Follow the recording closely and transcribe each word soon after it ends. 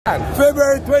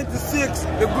February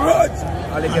 26th, the Grudge.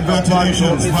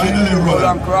 Congratulations, finally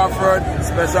Roland Crawford,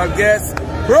 special guest,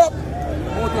 Prop,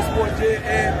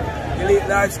 Motorsportja, Elite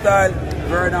Lifestyle,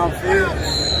 Vernamfield.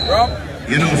 Prop.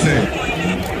 You know, sir.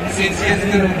 Since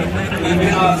yesterday, we've been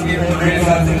asking for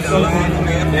races in the summer.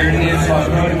 There it is for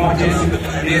road matches,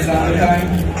 race all the time.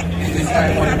 It's this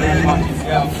time for the road matches.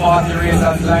 We have 40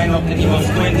 racers lined up, and it was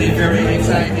 20 very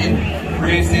exciting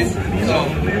races. So,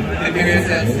 let me race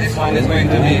that this one is going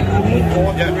to be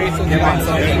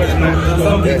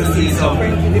something to see. So,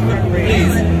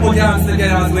 please put your hands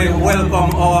together as we welcome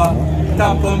our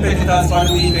top competitors for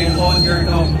the weekend out here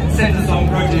to settle some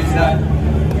projects that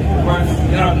were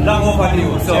long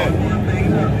overdue. So,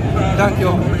 thank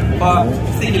you for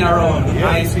sticking around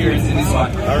my experience in this one.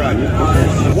 Alright.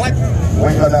 What?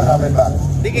 We're gonna have it back.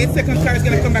 The 8-second car is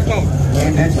gonna come back out.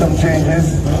 He did some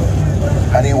changes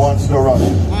and he wants to run.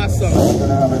 Awesome. We're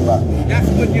gonna have it back. That's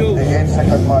good news. The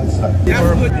 8-second monster.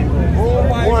 That's good. Oh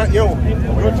my. Yo,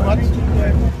 Grudge match. I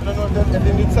don't know if they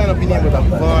did sign up in here with a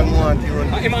Van one to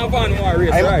run. I'm a Van one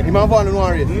race, right? I'm a Van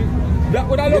one race. That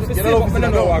would I love to see, but I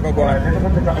don't know what I'm going. I'm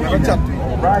going to chat to you.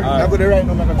 I'm going to write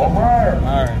no matter what.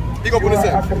 Alright. Big up on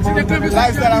yourself.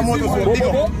 Lifestyle and motorsport. Big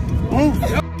up.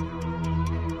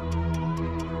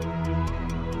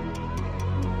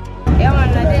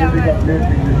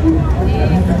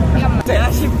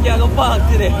 Yeah, ship can't go park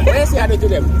today. What you say I do to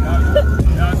them?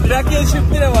 They can't ship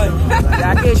today, man. I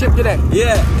can't ship today?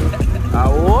 Yeah.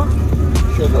 Oh?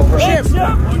 Ship.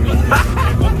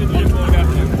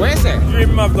 What you say?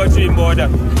 Dream of got dream board. I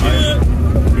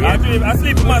dream, I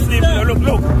sleep in my sleep.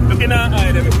 Look, looking at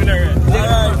eye, them in the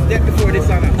Alright, dead before this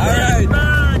summer. Alright.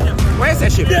 What you say,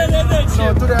 ship?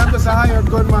 So today I'm just a hired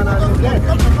gunman and I'm dead.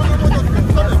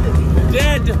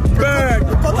 Dead bird.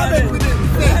 Come on, with him.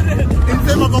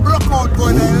 Instead of a block out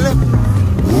going and left.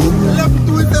 Left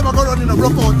to instead of a run in a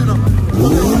block out, you know. So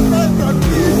they were nice and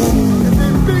clean. If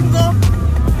they finger,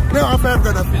 now I'm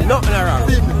gonna feel. Nothing around.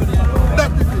 See me.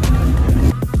 That is it.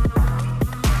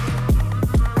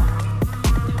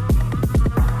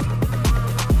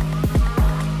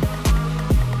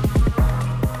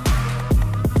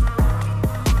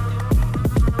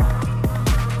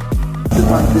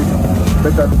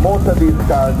 Because most of these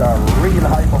cars are real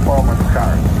high performance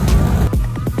cars.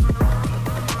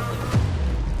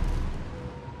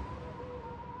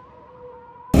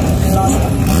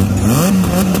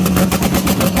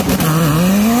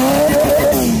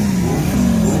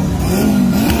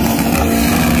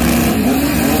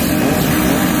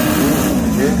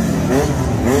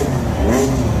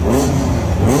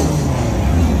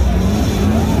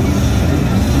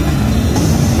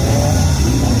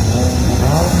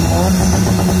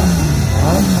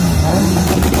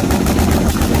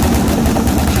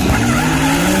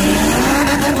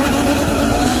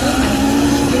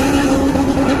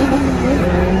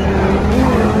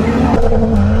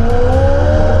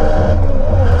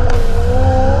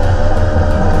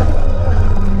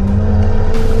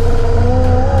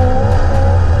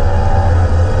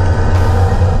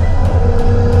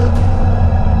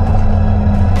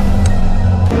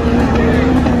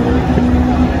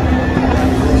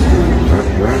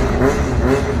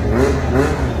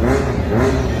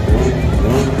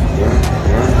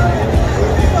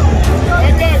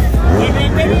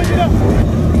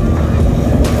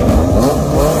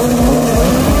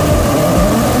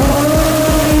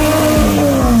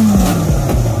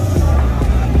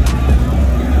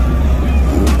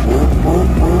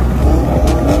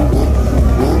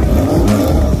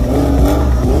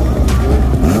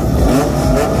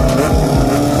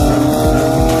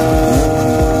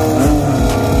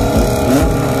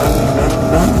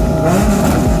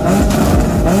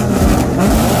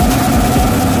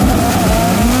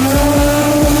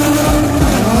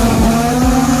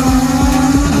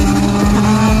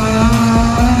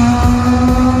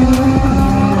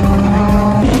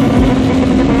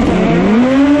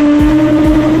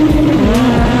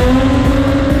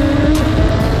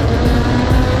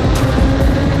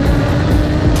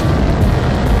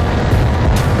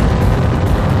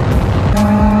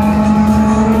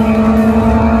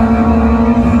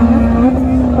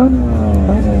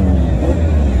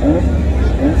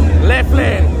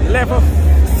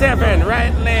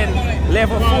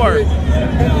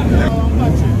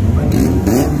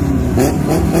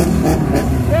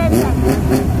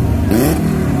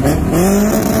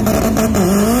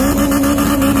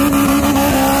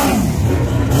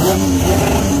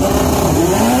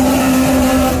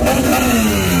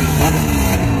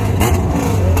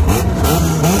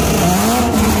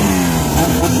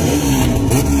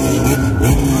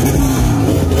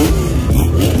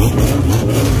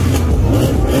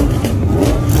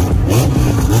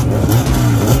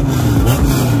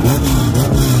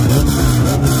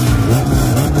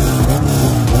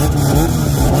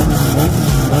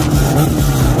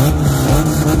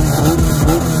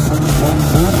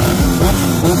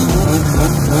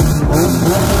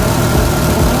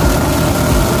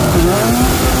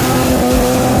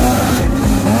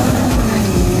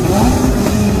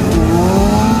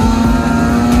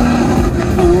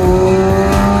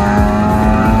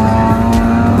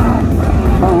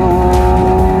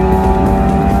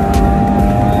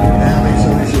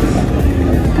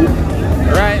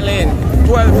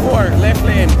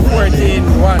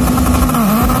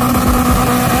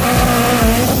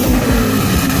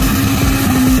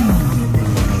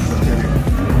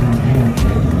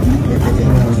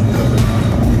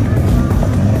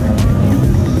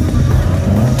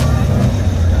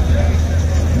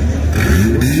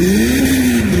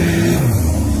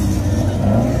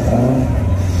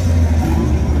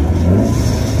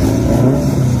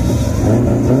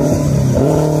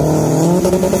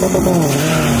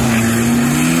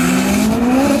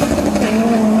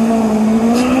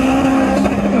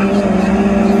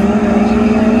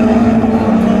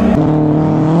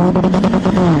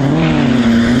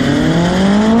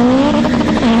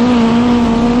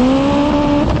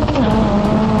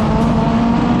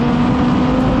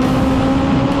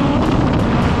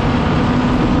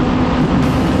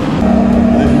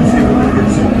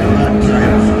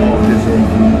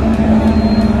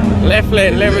 Left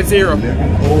lane, level 0.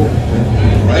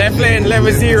 Left lane,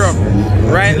 level 0.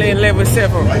 Right lane, level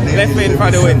 7. Left lane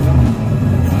for the win.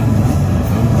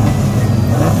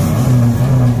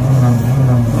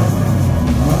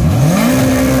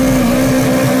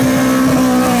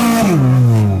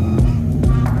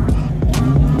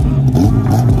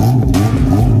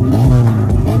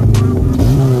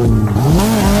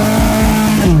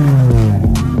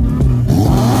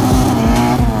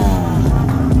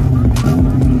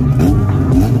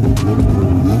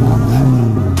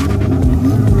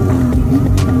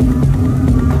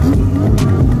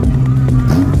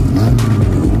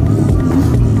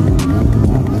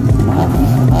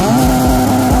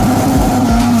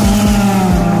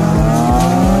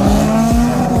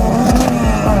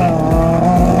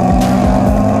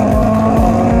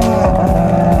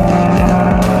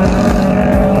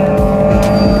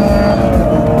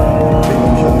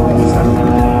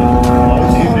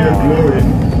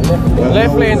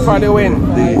 Left lane for the win.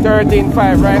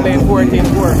 13.5, right lane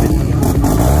 14.4.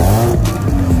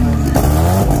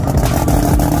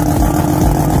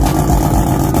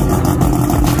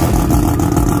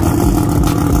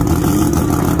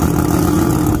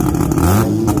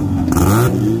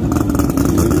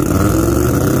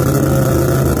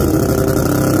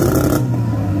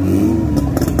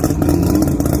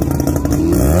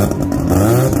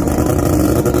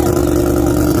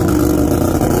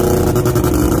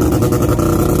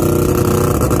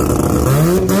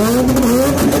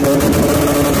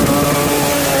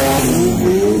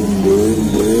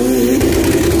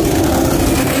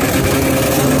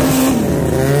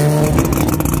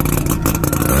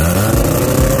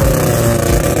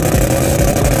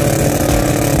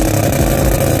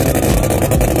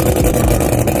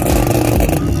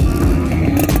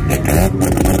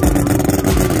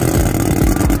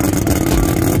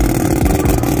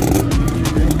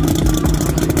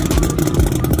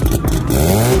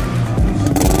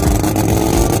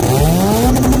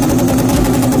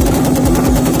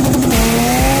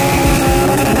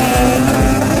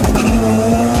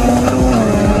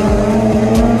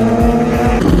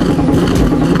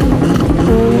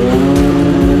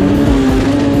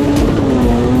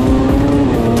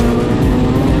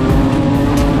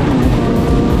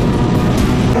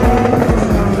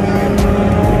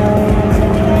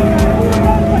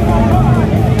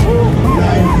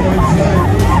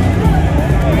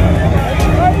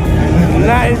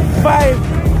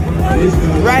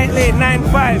 Right lane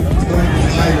 9.5.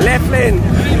 Left lane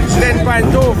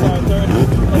 10.2.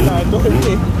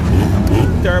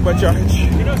 Turbocharge.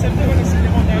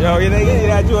 Yo, you think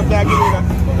that joke that give me that?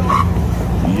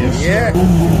 Yes. Yeah.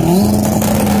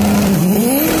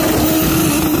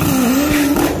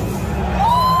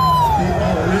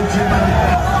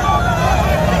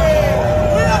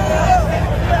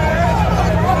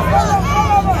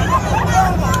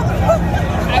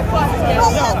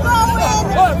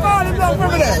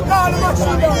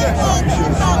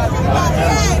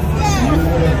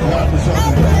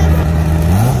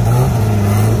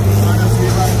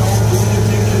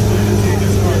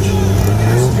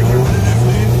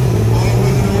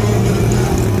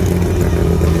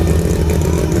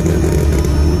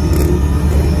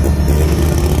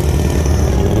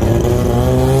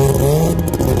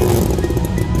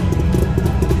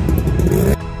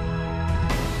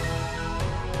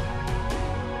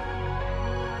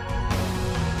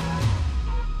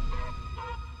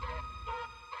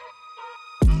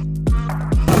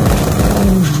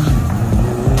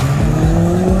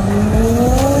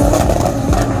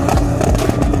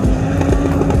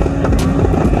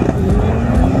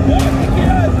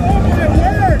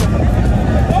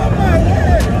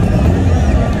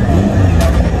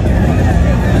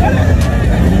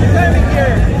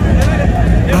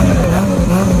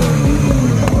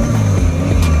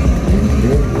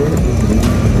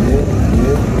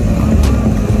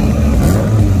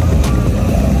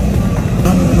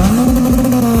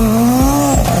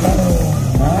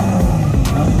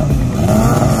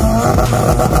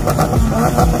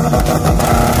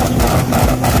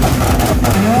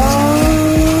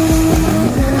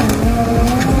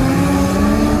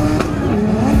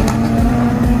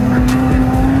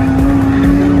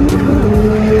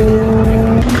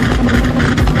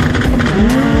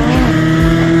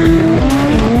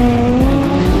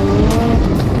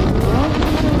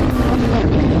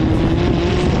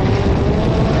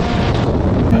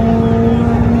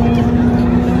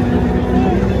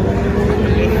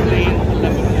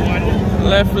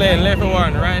 Left lane, left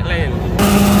one, right lane.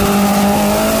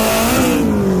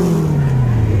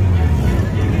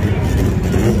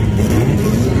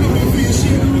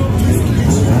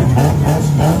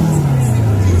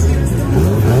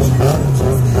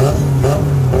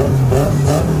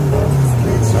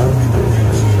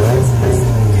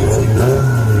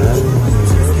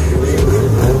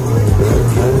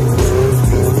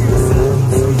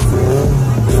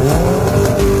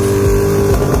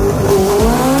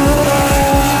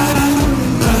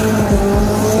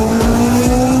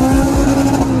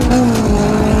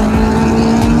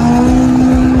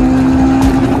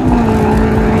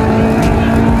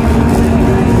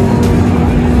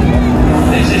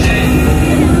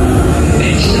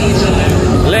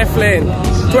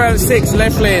 12.6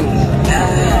 left lane.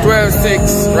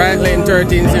 12.6 right lane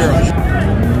 13.0.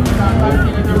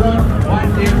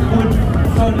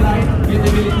 Sunlight,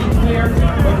 visibility clear,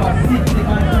 but for safety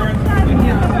concerns, we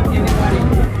can't have anybody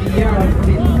beyond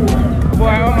the 4.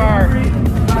 Boy, Omar,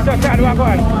 so sad what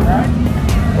going?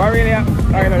 What really? I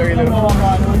don't really know.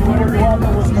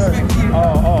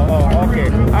 Oh, okay.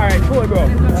 Alright, cool, bro.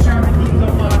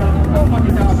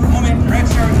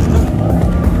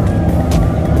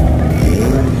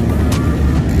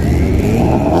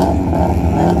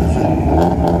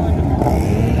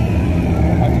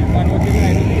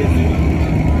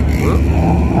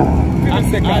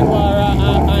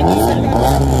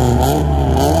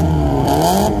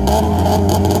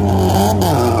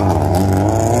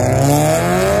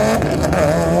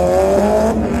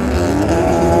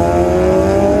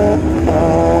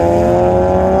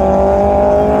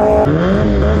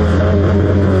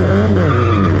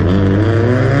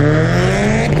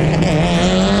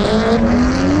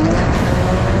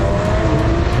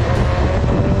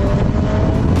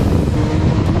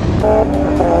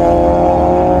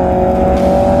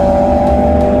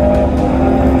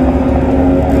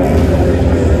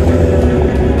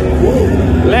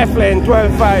 Left lane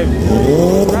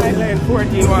 12.5, right lane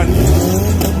 14.1.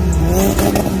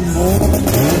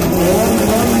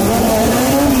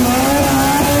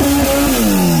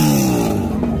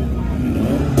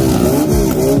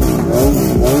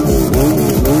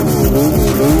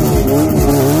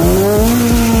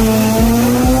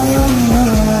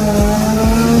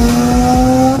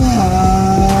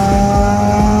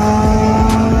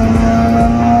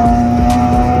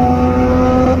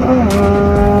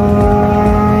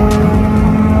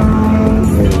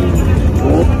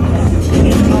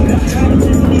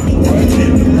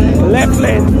 Left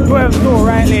lane 12.2,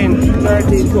 right lane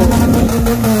 13.2.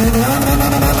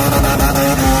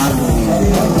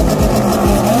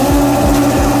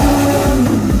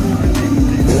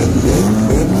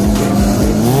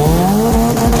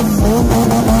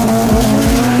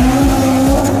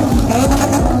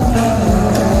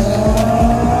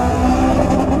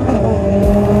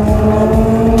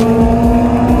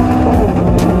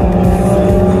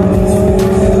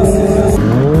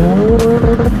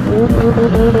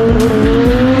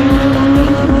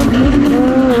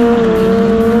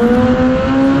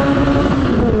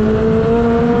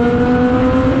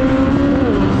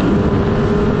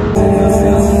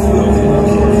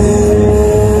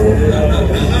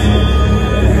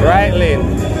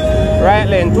 Right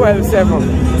lane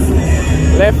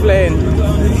 12.7. Left lane.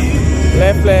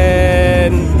 Left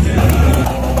lane.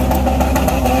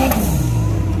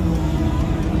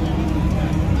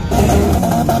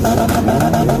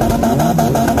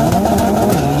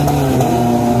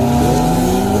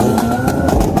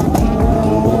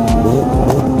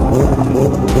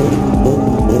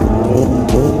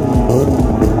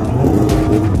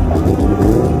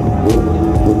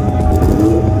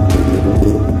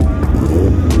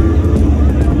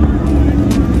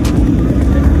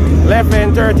 Left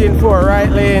lane 13.4, right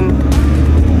lane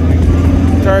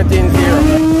 13.0.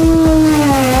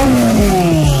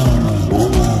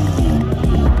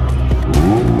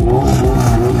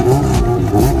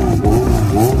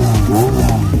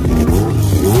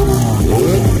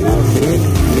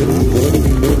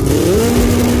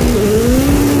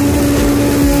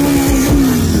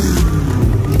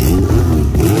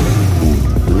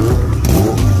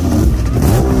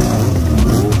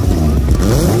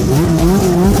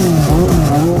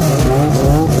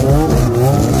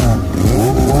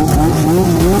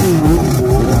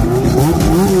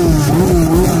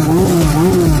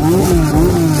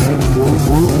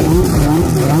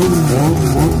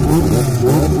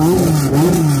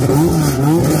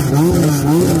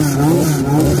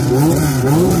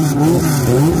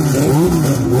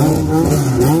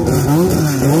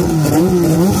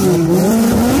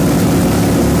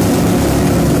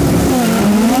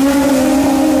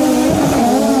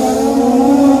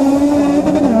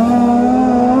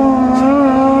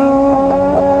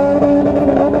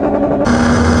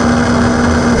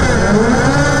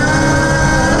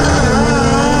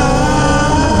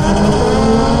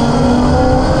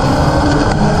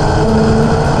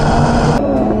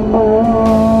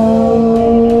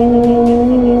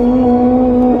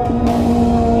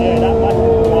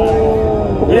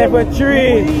 Level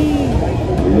 3.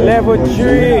 Level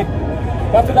 3.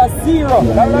 That's that 0.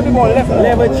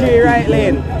 Level 3 right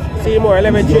lane. See more.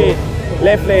 Level 3.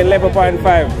 Left lane level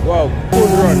 0.5. Wow. Good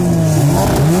run.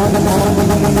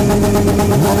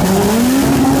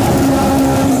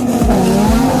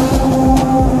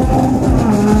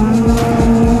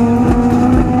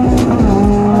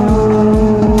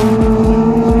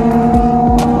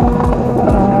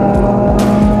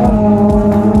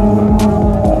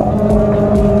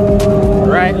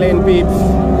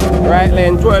 Right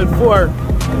lane 12.4.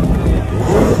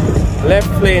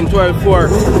 Left lane 12.4.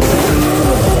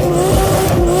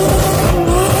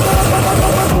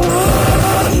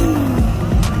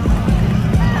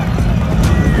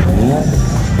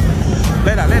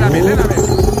 Let a bit.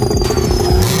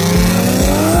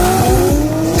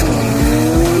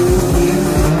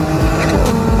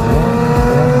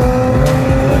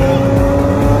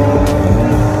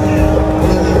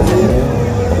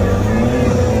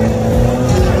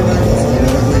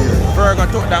 Virgo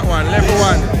took that one, level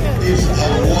 1.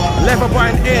 Level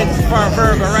 0.8 for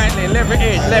Virgo, right lane, level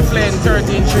 8, left lane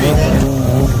 13.3.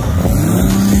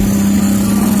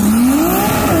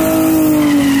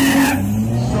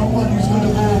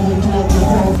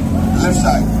 Left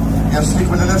side. You stick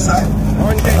with the left side?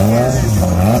 100.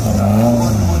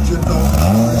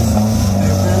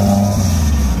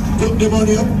 Put the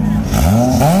money up.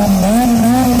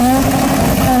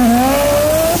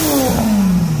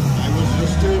 I was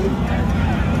just told.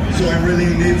 So I'm really in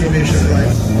the information,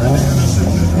 right?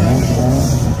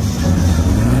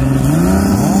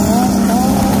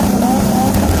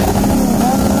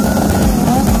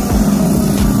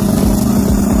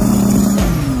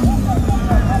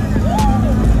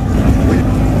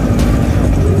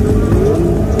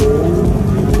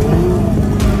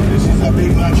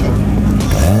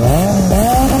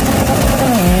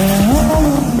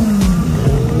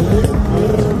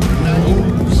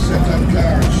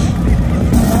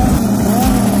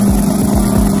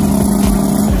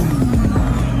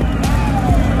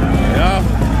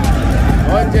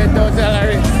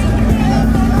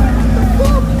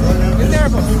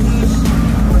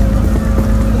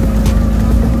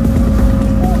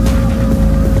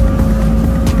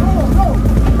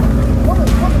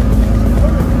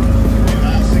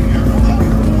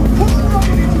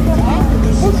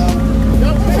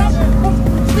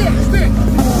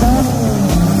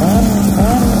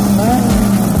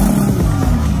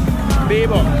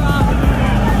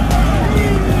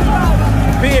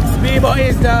 Bebo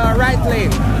is the right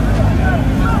lane.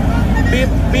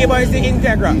 Bebo is the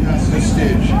Integra.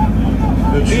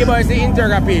 Bebo is the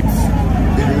Integra, peeps.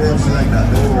 It works like that,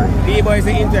 don't worry. Bebo is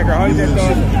the Integra, $100,000.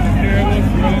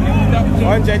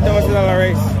 $100,000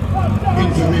 race.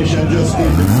 Information just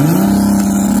given.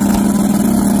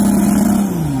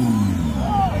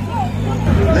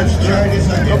 Let's try this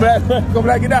again. Come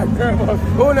like that, nervous.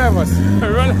 Who nervous?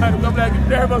 Run hard, come like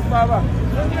nervous, Papa.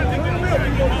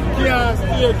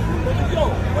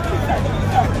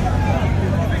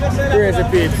 Crazy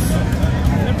peeps.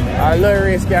 I know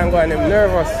race can go and I'm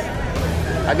nervous.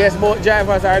 I guess both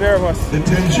drivers are nervous. The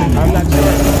tension. I'm not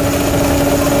sure.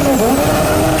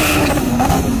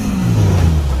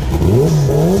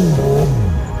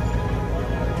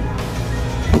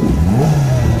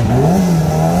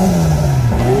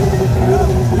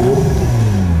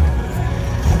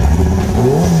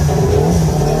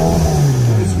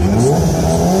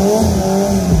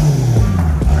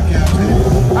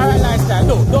 Alright, lifestyle,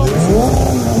 no.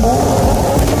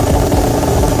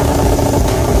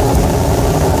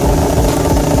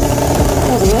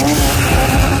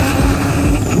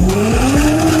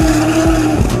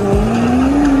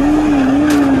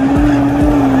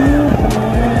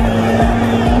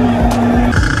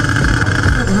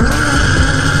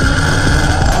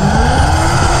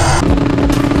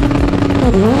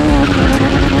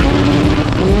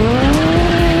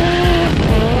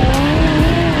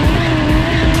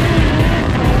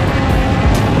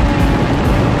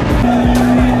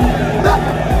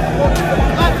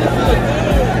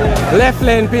 Left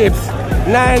lane, peeps,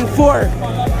 9.4.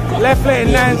 Left lane,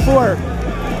 9.4.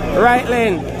 Right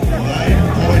lane,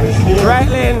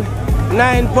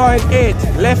 9.8.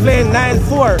 Left lane,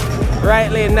 9.4.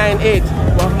 Right lane, 9.8.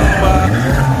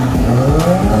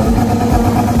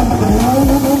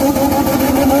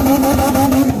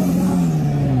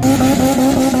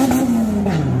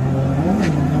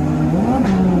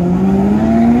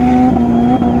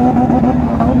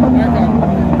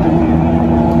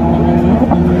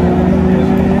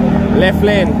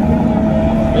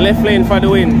 Left lane for the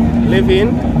win.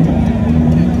 Levin.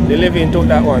 The Levin took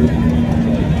that one.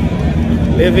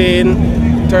 Levin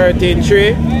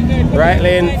 13.3. Right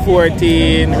lane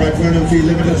 14. Alright, Vernamfield,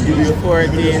 let me just give you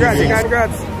 14.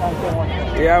 Congrats.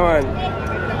 Yeah, man.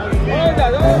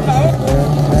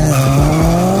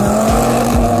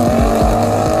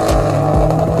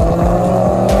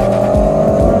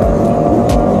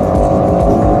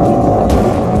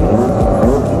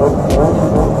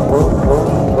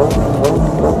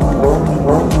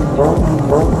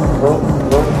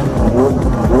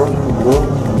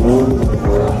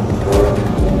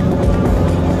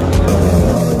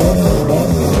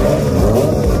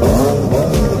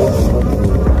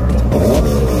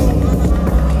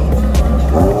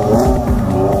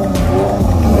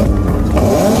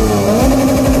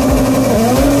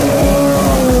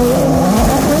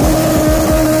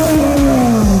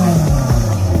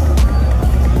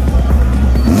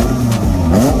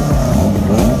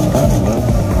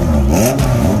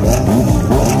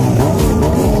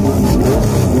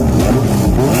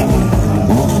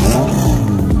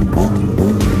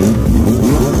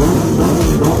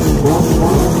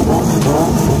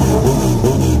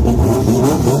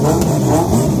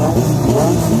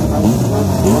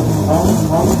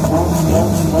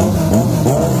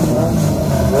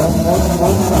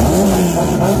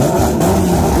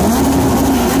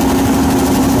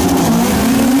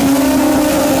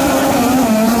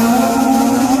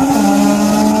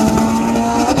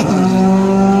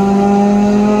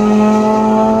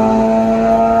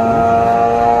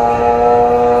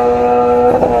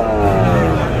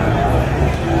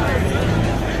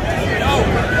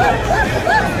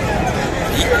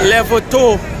 Level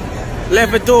 2.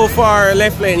 Level 2 for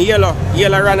left lane. Yellow.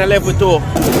 Yellow run a level 2.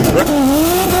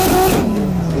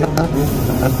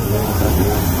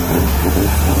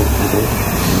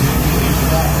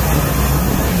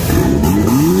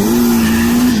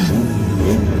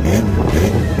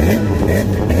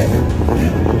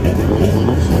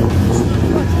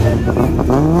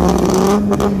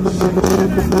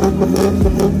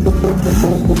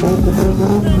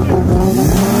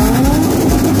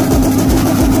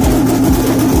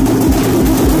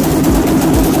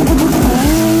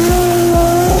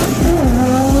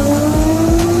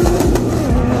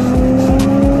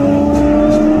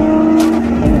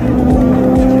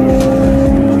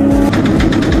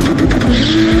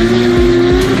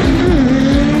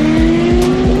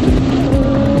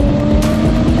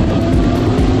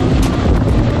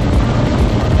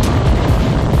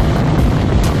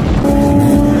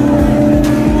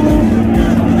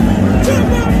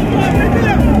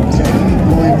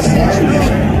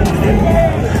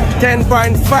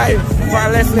 .5 for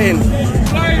left lane.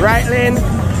 Right lane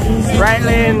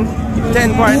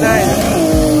 10.9.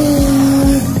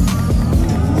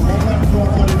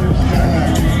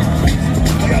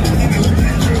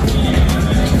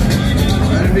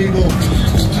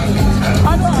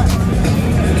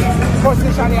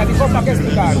 Position here, the bumper gets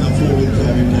the car.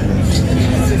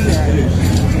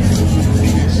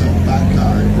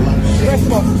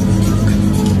 Rest up.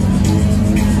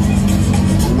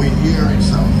 We're here,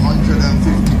 it's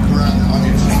 150 grand on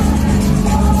it.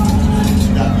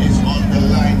 That is on the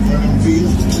line,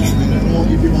 Vernamfield. I don't know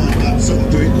if you want to add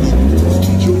something to it.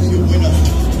 Choose your winner.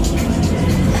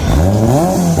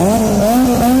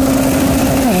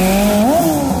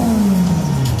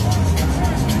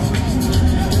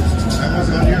 I was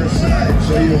on your side,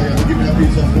 so you have to give me a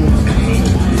piece of food.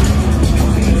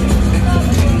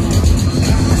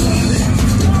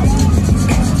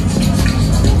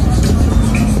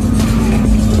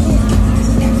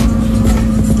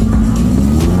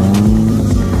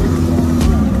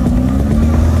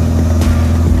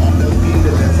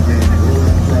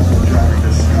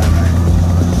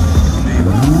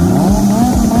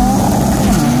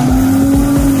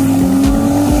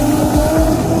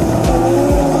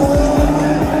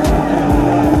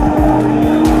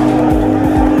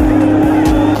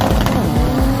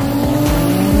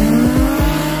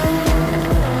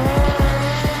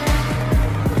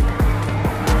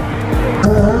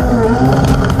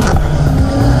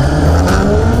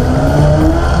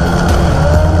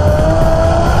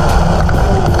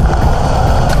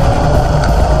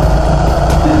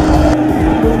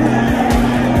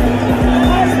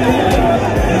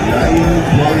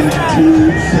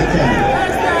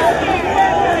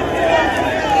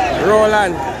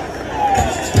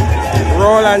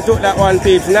 Roland took that one,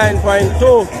 peeps.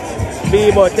 9.2.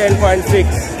 Bebo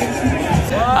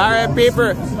 10.6. Alright,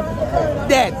 people.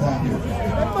 Dead.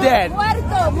 Dead.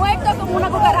 Muerto como una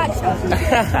cucaracha.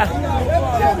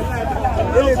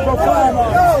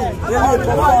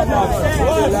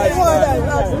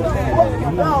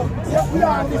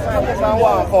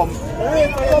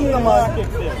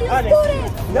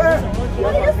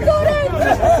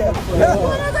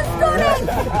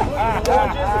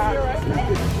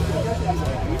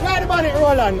 Right about it,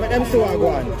 Roland, but them two are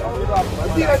going.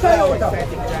 See the Toyota?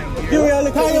 Give me a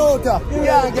little Toyota.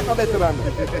 Yeah, get a better than me.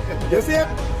 You see it?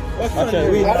 I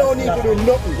don't need to do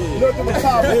nothing. Nothing but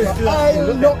car.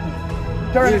 Nothing.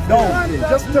 Turn it down.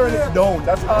 Just turn it down.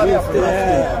 That's all you have to do.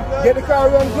 Get the car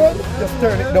run good, just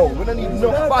turn it down. We don't need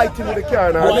no fighting with the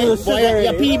car now. Boy, your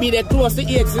PB, they're close to 8,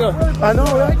 you know. I know,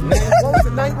 right? What was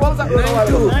it? 9? What was that?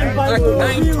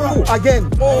 9.2. Again.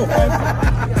 Oh.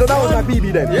 So that was my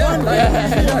PB then? Yeah.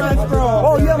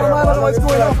 Oh yeah, my man, I know what's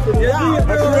going on. Yeah.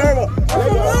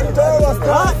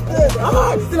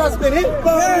 Still has been hit.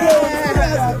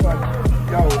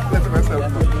 Yo, let's myself.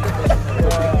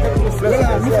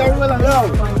 Mr. Roland, yo,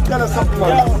 tell us something,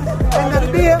 man. End of the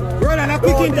day, Roland, a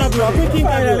quick interview.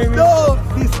 No,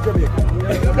 this Jamaica.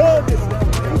 No, this.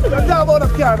 You're talking about the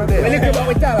car today. You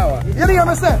hear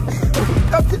me say?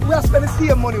 We are spending the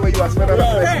same money where you are spending on the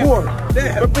place more. We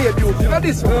pay a duty. Not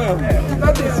this one.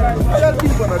 Not this one. Tell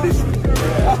people not this one.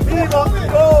 People,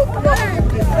 go.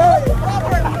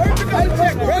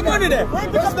 Where money there?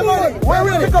 Pick up the money. Where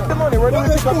will we pick up the money? Where do we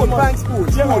pick up the money? Bank school.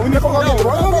 We pick up the money.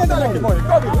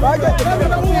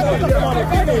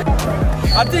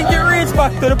 I think it reached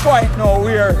back to the point now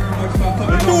where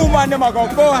the two man them are going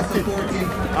to force it.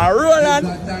 And Roland,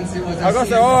 I'm going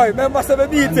to say, oh, remember some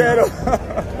detail.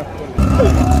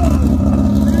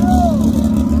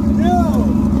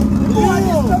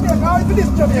 How is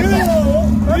this Jamaica?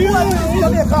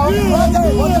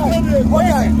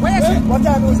 What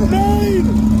time was it? 9-0?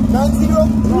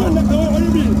 What do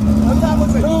you mean? What time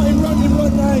was it? No, he run 9.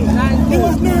 He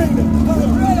was 9.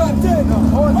 10.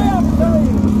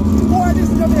 Boy, this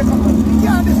Jamaica, man.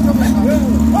 Yeah, this Jamaica.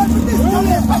 What's this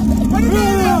Jamaica? What do you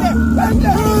mean?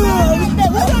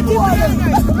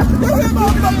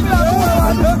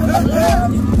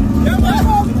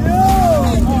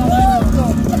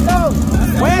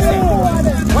 Where is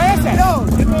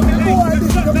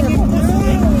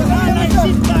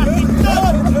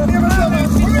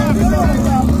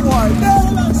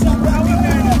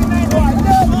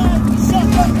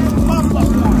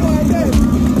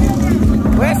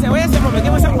it? Where's it from?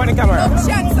 Give me some on the camera.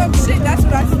 Some shit, that's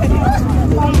what I said.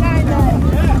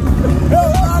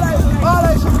 All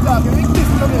I should talk is this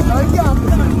Jamaica. I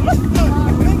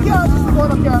can't go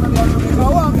to Canada. I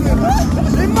want to be mad.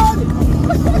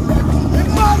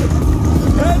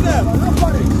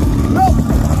 Nobody. No.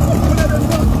 Just turn it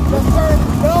down. Just turn it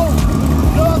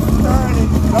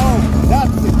down.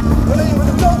 That's it.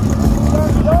 Turn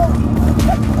it down.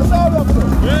 That's all we have to do.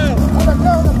 Yeah. When I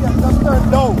turn up here, just turn it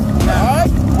down.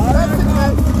 Alright? That's it,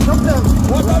 man. Sometimes.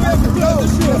 What am I to do?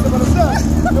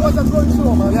 There was a good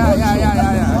show, man. Yeah.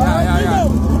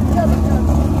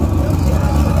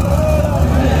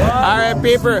 Alright,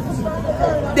 people.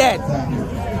 Dead.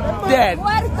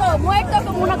 Muerto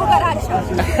como una cucaracha.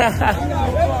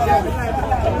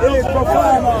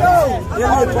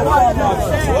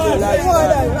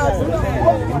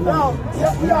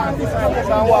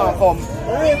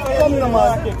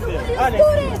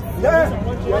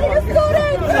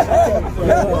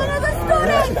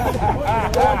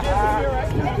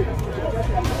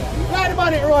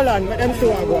 Roland, them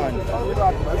two are going.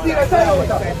 See the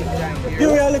Toyota? You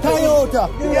really Toyota?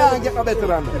 You can't get no better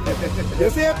than me. You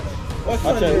see it? I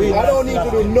don't need to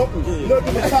do nothing.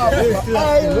 Nothing to talk about.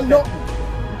 I'll nothing.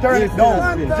 Turn it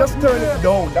down. Just turn it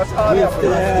down. That's all you have to do.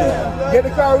 Get the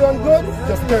car run good,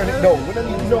 just turn it down. We don't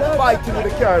need no fighting with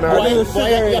the car now. Boy, your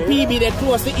PB that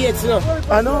close to 8, you know.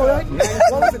 I know, right?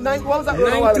 What was it? What was that?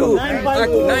 9-2.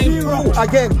 9-2.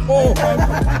 Again. Oh.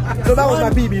 So that was my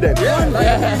PB then. Yeah.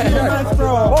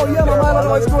 Oh yeah, my man, I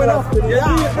know what's going on.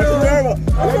 Yeah.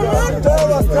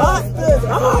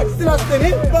 Still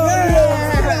standing.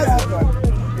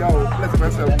 Yo, bless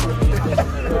myself.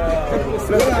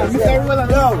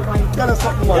 Tell us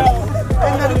something, man.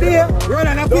 End of the day,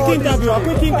 Roland, a quick interview.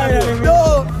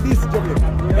 no, this Jamaica.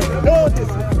 No, this.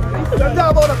 Don't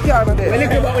talk about the car today. When you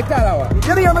go back with Talawa.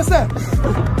 You hear me say?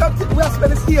 We are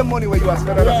spending the same money where you are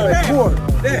spending. That's like more.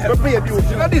 But pay a bill.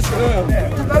 Not this one.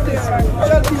 Not this one.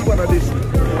 Tell people not this one.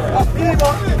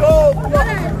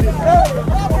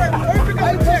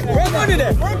 Where's money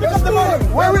there? Where pick up the money?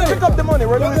 Where we pick up the money?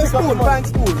 We're going to pick up the bank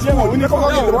school. Yeah, we need to come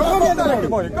get the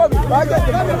money. Come here. I get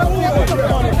the money.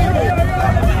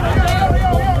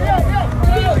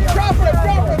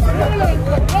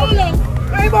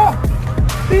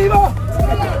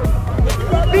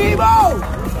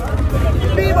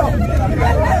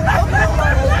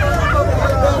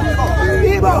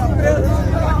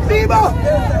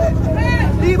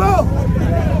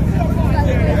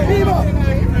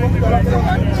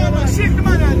 Shake the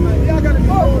man out, man. You got to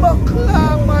go back,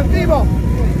 man.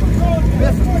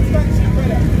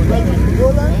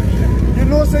 You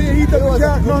know, say you heat up the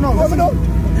car. No.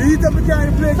 You heat up the car and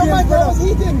you play games. Somebody was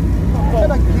heating.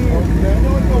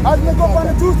 As we go on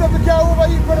the two-step, the car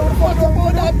overheat, brother. What the fuck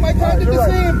about that? My car did the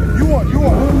same. You want.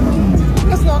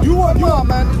 That's not. You want,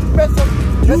 man. It's better.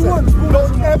 Listen,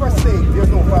 don't ever say there's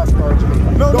no fast car in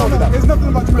Jamaica. No. There's nothing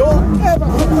about Jamaica. Don't ever.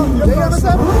 You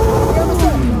understand?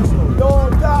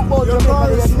 Don't talk about Jamaica.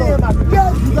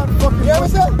 You got fucking. You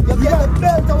understand? You get the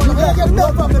belt. You get the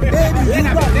belt from the baby.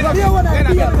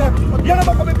 You're not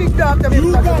going to be big dog.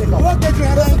 You got what did you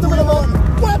have to do about?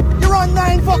 What? You run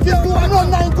 9 fucking 2 and run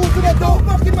 9-2 to the door.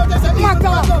 It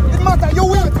matter. You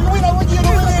win. You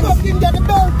fucking get the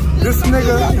belt. This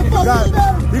nigga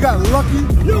he got lucky.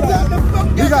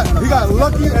 He got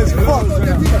lucky as fuck.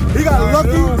 He got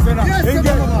lucky.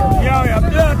 Yeah,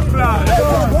 blood clot.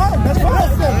 That's what I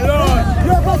said.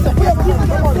 You're a bastard.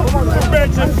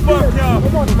 Bitch and fuck y'all.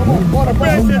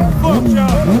 Bitch and fuck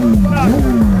y'all.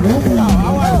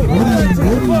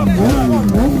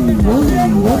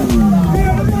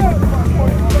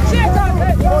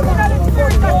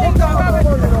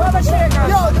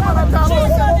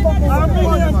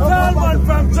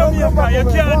 From Jamaica, you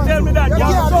can't tell me that.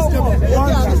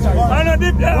 I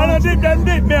did them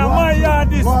did me, and my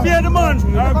yard is pay the money.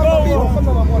 I go.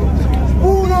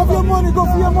 Who have your money? Go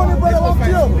for your money, brother. What's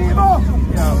you?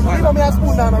 Give me a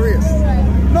spoon down a race.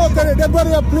 No, they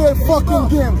better play a fucking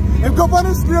game. If go on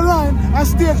the straight line and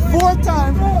stage 4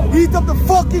 times, heat up the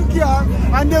fucking car,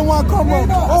 and then one come out.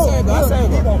 Oh, I say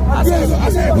it.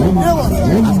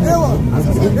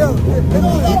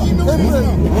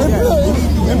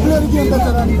 They play the game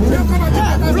better than you.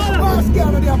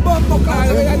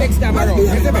 Next time around.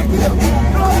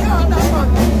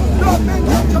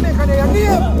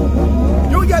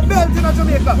 You get belt in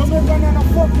Jamaica.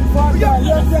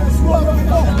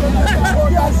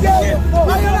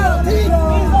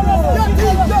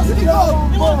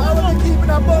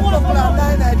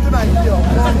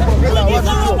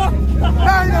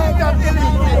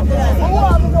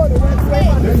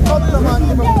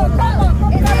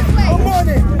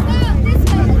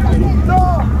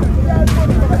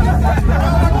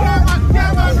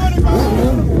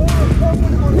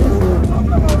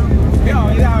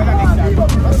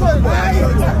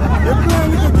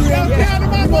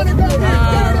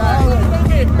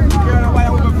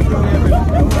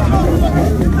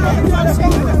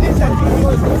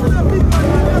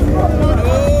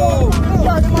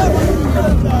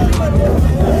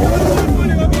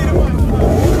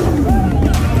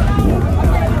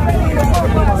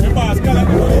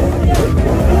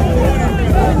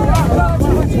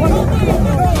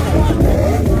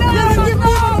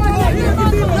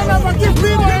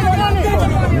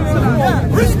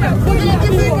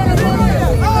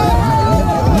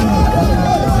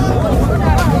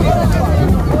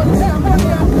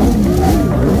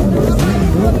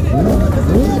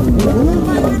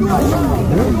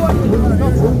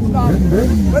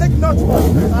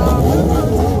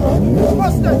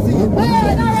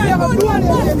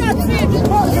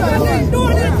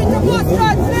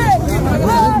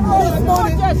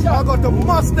 I got the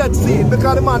mustard seed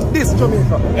because the man this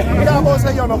Jamaica. You can't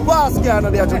say you're on a fast guy in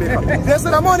Jamaica. They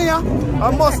say the money, a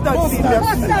mustard seed.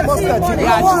 Mustard seed.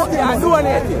 Yeah,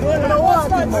 donate it.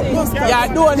 Yeah,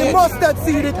 donate it. The mustard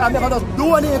seed it and they just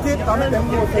donate it and make them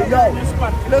go say, yo,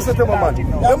 listen to my man.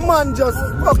 The man just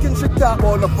fucking shit talk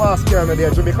about the fast guy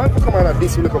in Jamaica. Come on,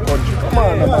 this little country. Come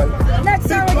on, man. Next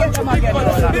time we get them again.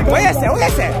 What you say? What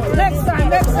you say? Next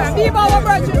time. Be our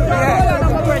brethren.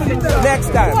 Next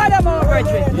time. What am our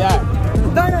brethren? Yeah.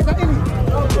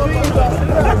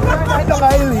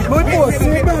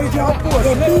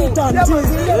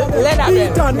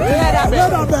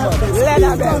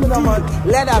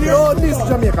 Yo, this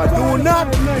Jamaica. Do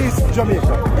not this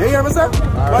Jamaica. You hear me, sir?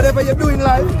 Whatever you do in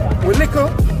life, we liquor.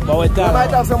 We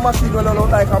might have some machine when look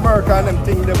like America and them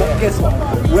things, but guess what?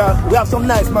 We have some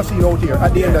nice machine out here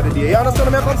at the end of the day. You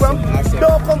understand where I come from?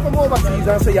 Don't come from overseas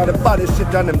and say you're the baddest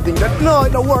shit and them things. No,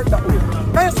 it don't work that way.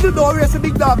 And you still don't race a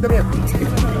big dog them here.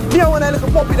 Me and one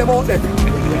little puppy them out there.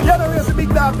 You don't race a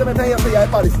big dog them and you say you're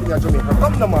the baddest thing in Jamaica.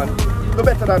 Come on, man. No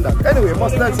better than that. Anyway,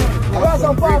 must let's see. We have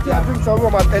some party and drink some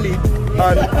rum at Elite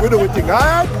and we do it thing,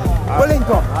 alright? We'll link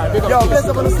up. Yo, bless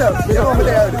up on yourself. You know me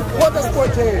there.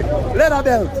 Motorsportja here. Leather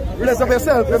belt. Bless up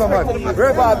yourself, you know, man.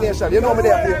 Revive Nation. You know me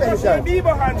there.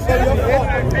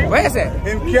 What you say?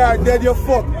 Him car dead your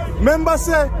fuck. Remember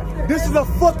say, this is a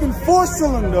fucking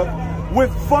 4-cylinder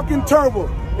with fucking turbo.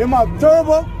 In my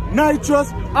turbo,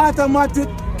 nitrous, automatic,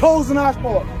 1,000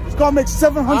 horsepower. It's gonna make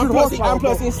 700 horsepower. And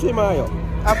plus in slimmer, yo.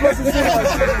 And plus it's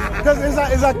because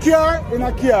it's a car in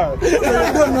a car. So you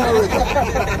don't know it.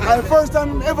 And the first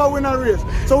time ever win a race.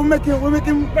 So we make him feel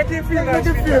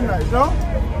nice, no?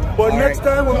 But next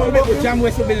time when we Jam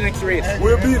West will be the next race.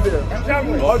 we'll be there.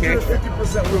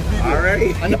 150% we'll be there.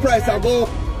 Alright. And the price will go.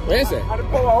 What you say?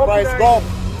 Price go.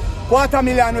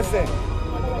 $250,000 we say.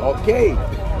 Okay.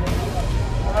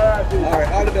 Alright,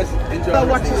 all the best. Enjoy. I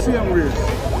watch the same race.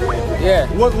 Yeah.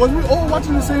 Was we all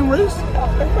watching the same race?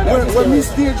 When we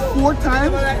staged 4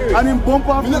 times and then bump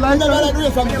off the lights?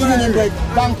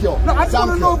 Thank you. No, I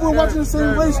don't know if we're watching the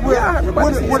same race where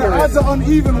the odds are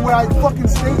uneven where I fucking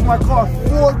staged my car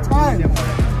 4 times.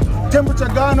 Temperature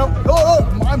gone up. Oh,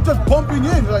 I'm just bumping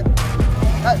in. Like,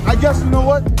 I guess you know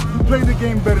what? You play the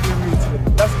game better than me today.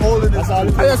 That's all it is. I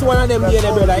just one of them here,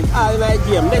 they be like, all my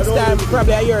game. Next time,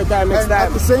 probably a year time, next time.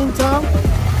 At the same time,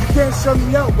 you can't shut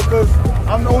me out because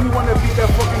I'm the only one that beat that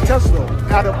fucking Tesla.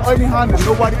 Out of any Honda,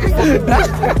 nobody can fucking do it.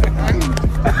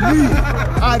 Me,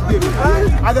 I did it.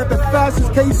 I got the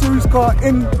fastest K-Series car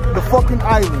in the fucking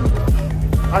island.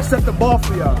 I set the bar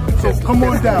for y'all. So come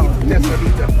on down.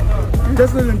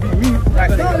 Tesla didn't beat me.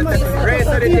 Race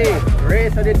of the day.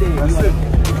 Race of the day. That's it.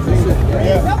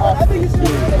 Yeah.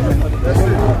 That's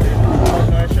it.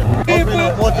 People,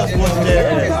 Motorsportja,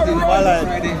 follow,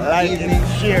 like,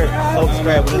 share,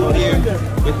 subscribe.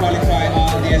 We qualify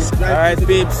all this. Alright,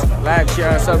 peeps. Like,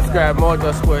 share, subscribe.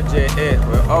 Motorsportja.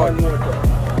 We're out.